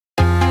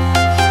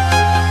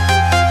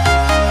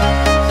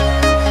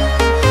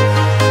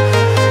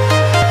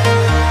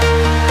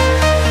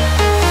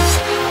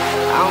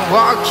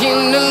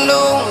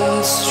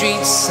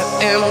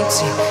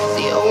empty.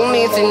 The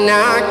only thing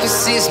I can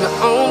see is my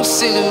own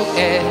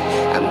silhouette.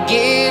 I'm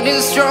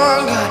getting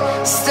stronger,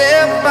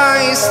 step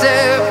by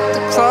step.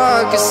 The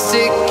clock is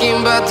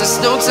ticking, but there's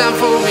no time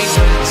for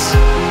regrets.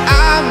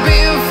 I've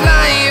been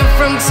flying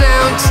from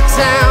town to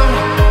town,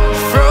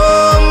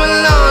 from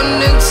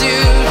London to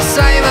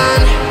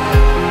Taiwan.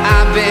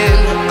 I've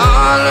been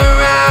all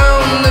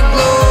around the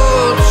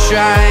globe,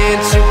 trying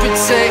to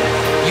protect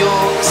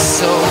your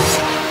soul.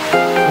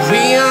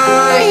 We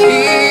are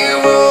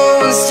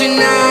heroes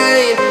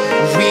tonight.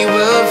 We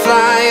will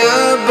fly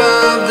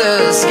above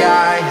the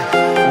sky.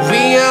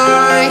 We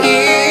are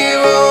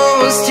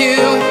heroes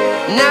tonight.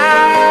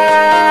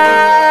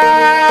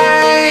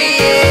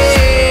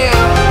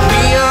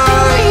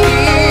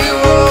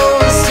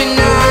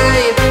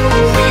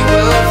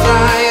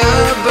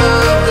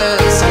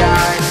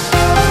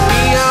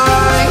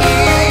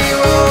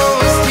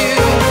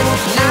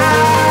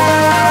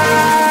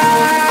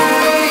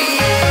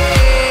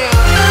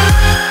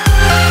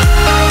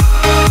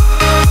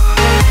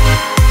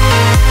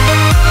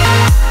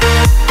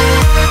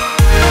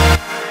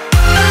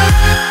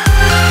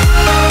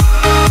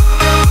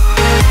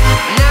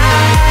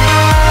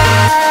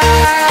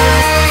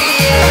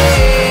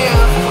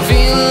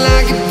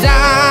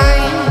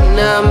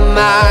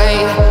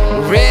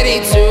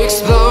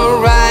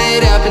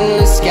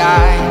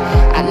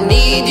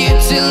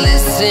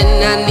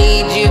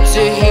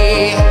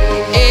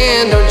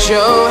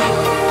 Show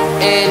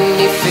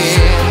any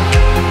fear.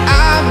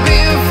 I've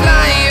been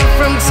flying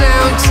from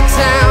town to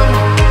town,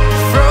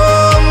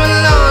 from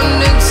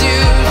London to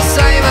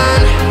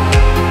Taiwan.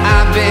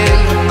 I've been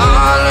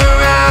all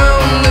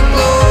around the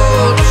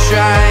globe,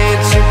 trying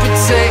to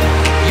protect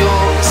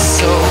your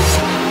soul.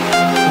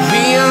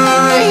 We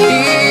are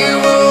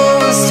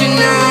heroes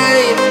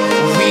tonight.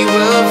 We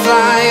will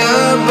fly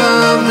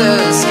above the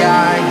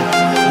sky.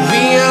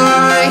 We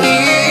are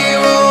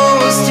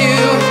heroes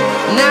tonight.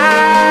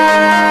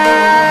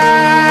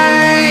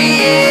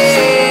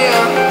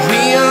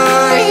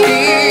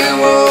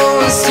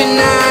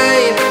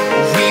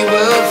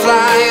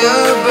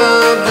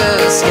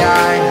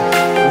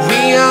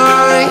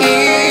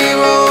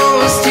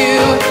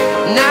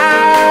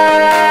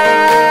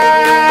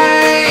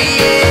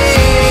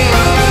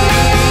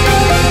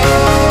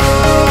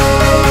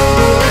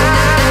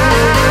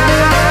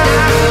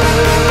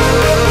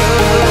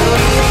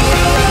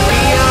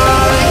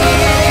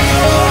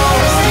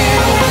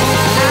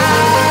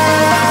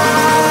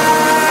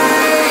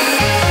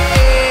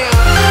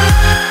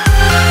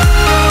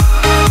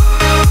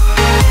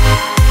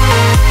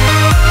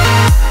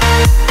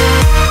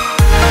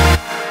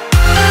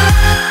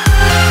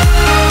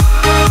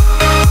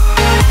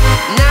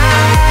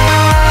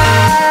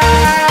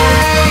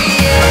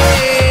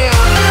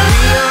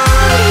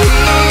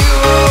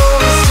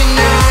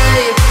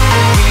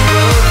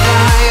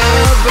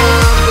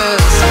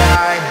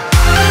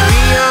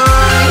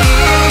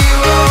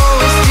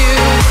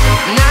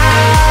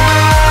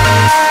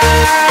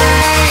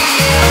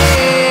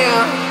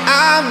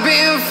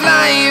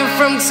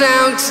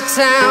 Town to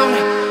town,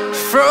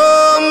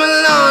 from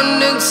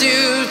London to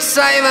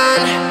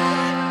Taiwan.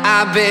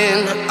 I've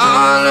been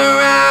all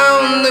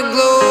around the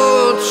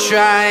globe,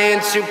 trying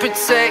to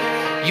protect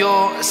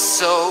your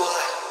soul.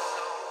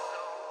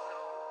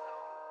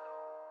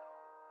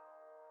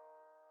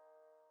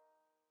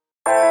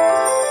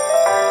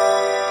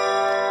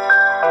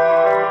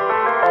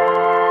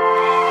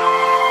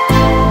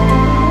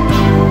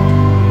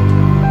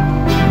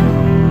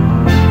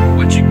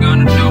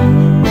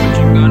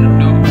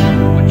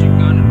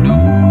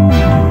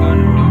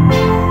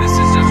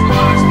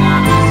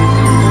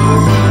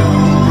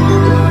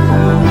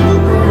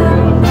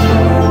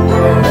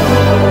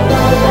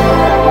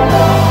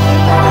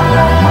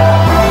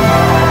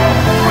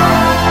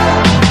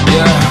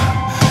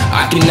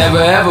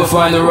 Never ever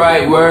find the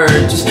right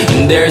words,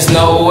 and there's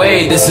no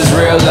way this is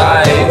real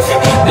life.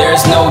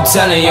 There's no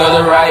telling you're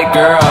the right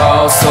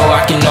girl, so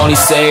I can only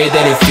say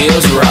that it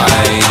feels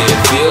right. It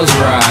feels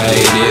right,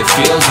 it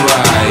feels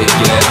right.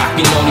 Yeah, I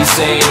can only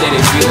say that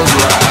it feels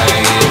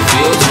right. It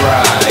feels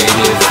right,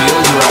 it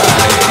feels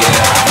right.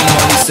 Yeah, I can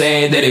only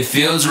say that it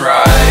feels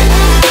right.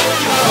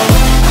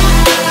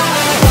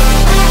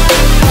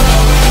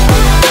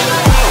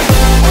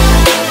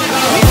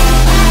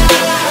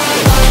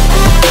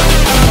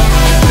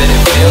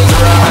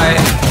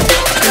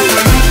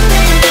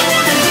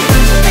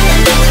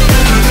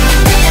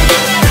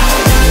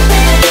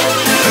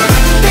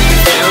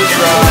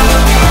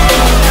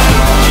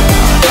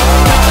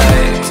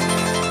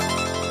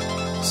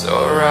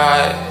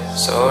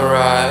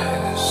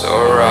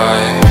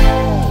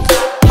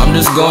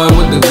 Going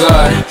with the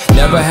gut,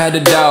 never had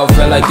a doubt,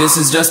 felt like this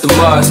is just a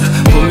must.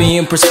 Put me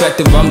in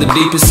perspective, I'm the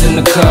deepest in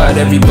the cut.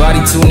 Everybody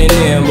tuning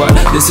in, but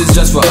this is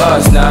just for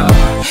us now.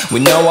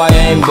 We know I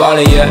ain't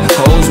ballin' yet,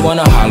 hoes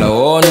wanna holler,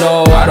 oh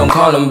no, I don't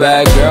call them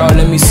back. Girl,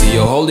 let me see you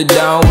hold it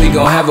down, we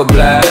gon' have a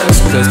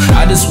blast. Cause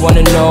I just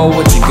wanna know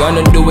what you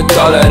gonna do with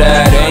all of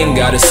that. Ain't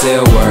gotta say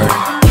a word,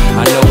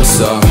 I know what's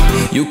up,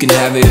 you can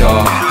have it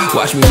all.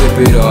 Watch me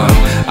rip it off,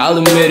 I'll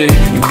admit it.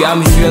 You got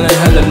me feeling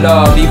hella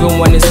loved. Even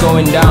when it's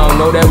going down,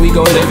 know that we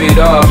gon' live it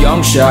up.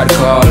 Young shot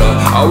caller,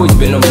 always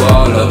been a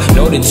baller.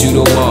 Know that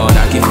you the one,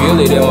 I can feel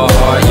it in my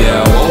heart.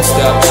 Yeah, I won't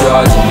stop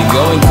charging, you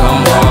go and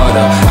come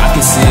harder. I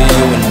can see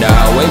you and I,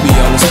 way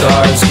beyond the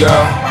stars,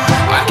 girl.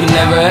 I can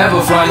never ever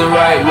find the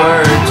right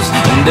words,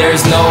 and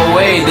there's no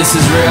way this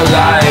is real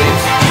life.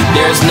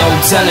 There's no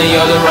telling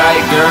you're the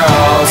right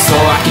girl, so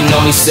I can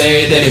only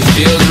say that it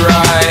feels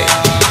right.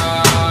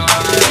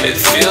 It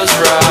feels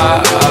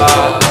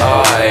right.